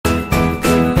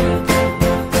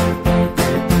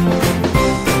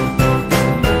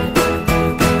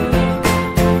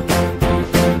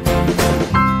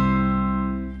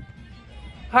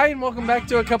welcome back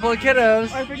to A Couple of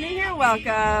Kiddos. Or if you're new here,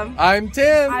 welcome. I'm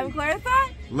Tim. I'm Clarissa.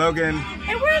 Logan.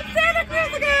 And we're in Santa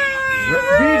Cruz again!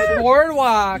 Beach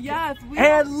Boardwalk. Yes, we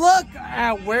And look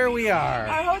at where we are.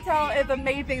 Our hotel is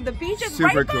amazing. The beach is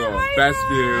super right cool. behind Best us.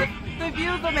 view. The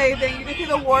view is amazing. You can see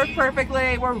the wharf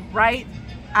perfectly. We're right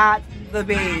at the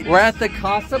beach. We're at the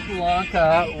Casa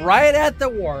Blanca, right at the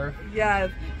wharf.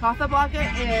 Yes, Casa Blanca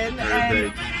Inn.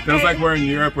 Perfect. Feels like we're in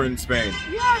Europe or in Spain.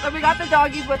 Yes, and we got the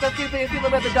doggies with us too, so you see a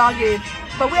little bit of the doggies.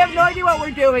 But we have no idea what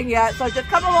we're doing yet, so just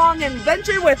come along and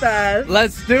venture with us.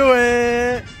 Let's do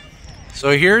it.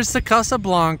 So here's the Casa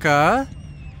Blanca,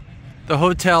 the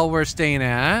hotel we're staying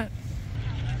at.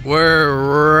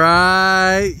 We're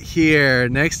right here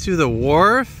next to the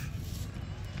wharf.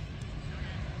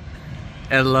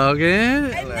 And Logan.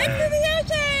 And next to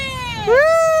the ocean!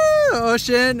 Woo!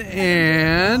 Ocean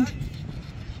and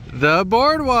the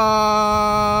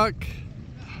boardwalk.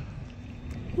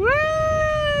 Woo!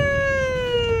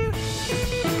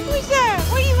 Who's that?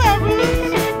 Where you at,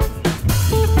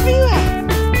 Ruth? Where you at?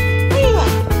 Where you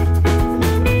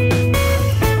at?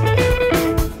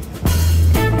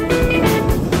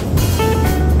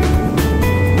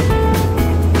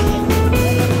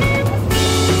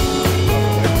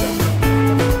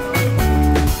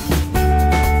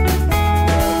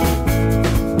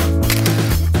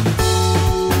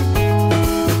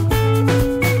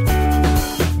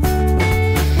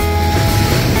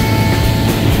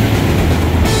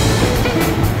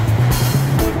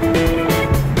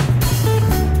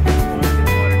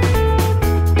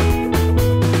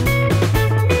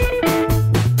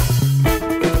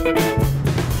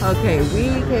 Okay,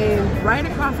 we came right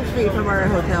across the street from our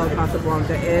hotel, Casa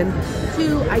Blanca Inn,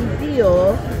 to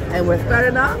Ideal, and we're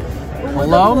starting off with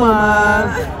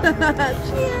Paloma.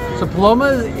 Cheers! So Paloma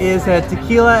is a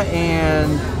tequila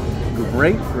and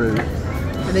grapefruit.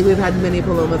 I think we've had many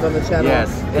Palomas on the channel. Yes,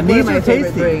 It's and one these of my are favorite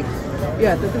tasty. drinks.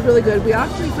 Yes, this is really good. We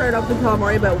actually started off with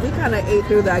calamari, but we kind of ate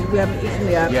through that. We haven't eaten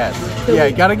yet. Yes. So Yeah,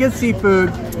 you gotta get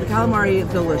seafood. the calamari is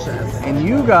delicious. And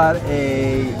you got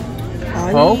a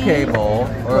poke bowl,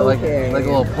 or like a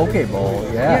little poke bowl.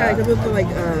 Yeah, Yeah. because it's like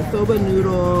soba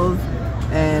noodles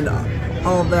and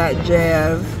all that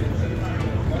jazz.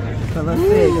 So let's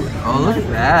see. Oh, look at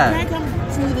Can I that. come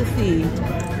to the sea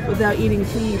without eating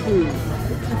seafood?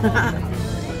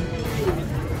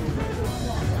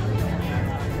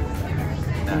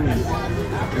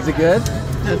 Is it good?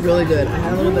 That's really good. I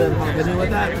had a little bit of jalapeno with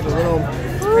that, a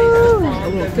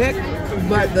little kick,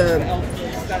 but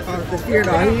the seared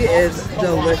ahi is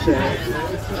delicious.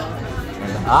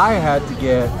 And I had to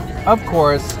get, of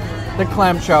course, the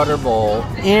clam chowder bowl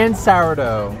and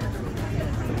sourdough.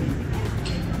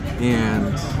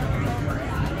 And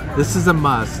this is a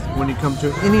must when you come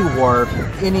to any wharf,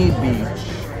 any beach.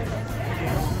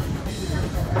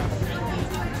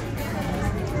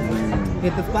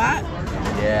 Hit the spot.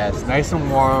 Yes, nice and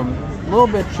warm, a little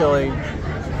bit chilly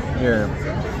here.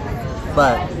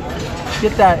 But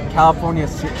get that California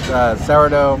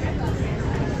sourdough.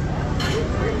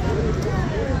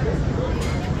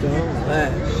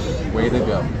 Delish. Way to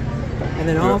go. And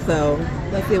then also,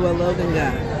 let's see what Logan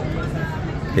got.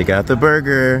 He got the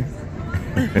burger.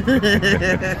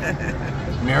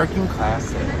 American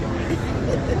classic.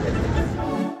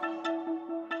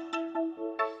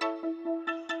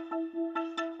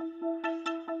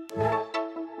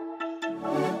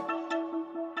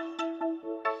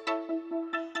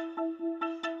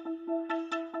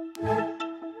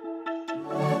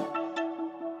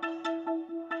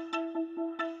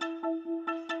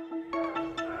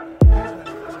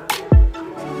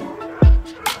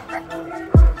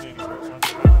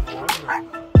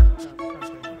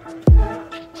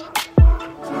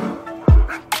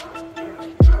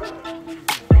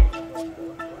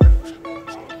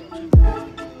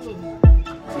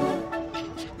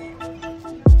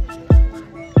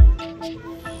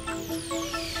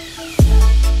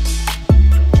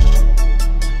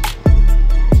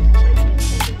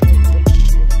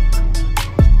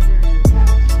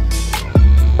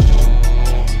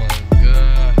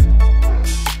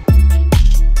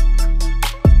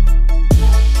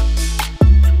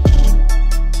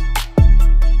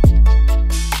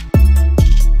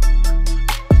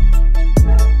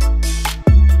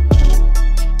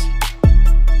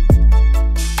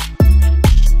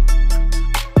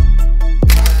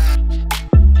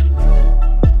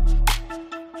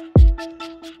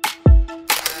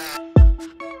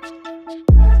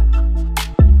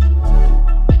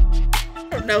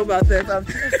 Know about this. I'm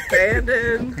just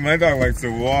standing. My dog likes to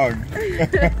walk.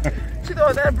 She's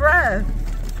doing that breath.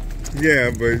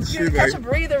 Yeah, but she Catch like a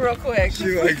breather real quick.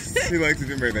 she likes to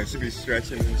do more than that. She be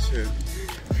stretching and shit.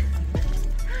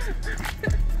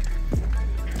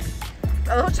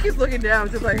 Oh, she keeps looking down.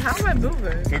 She's like, how am I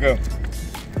moving? So go.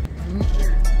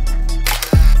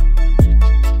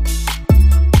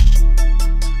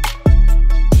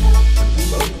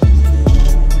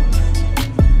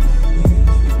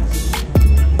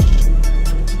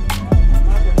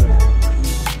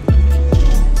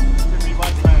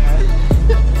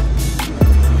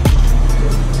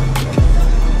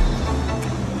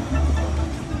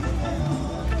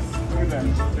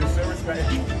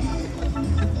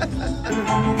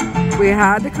 We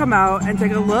had to come out and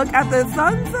take a look at the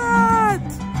sunset.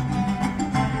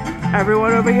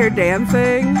 Everyone over here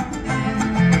dancing.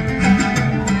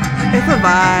 It's a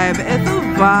vibe. It's a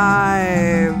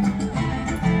vibe.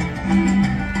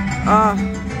 Oh,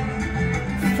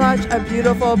 such a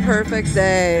beautiful, perfect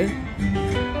day.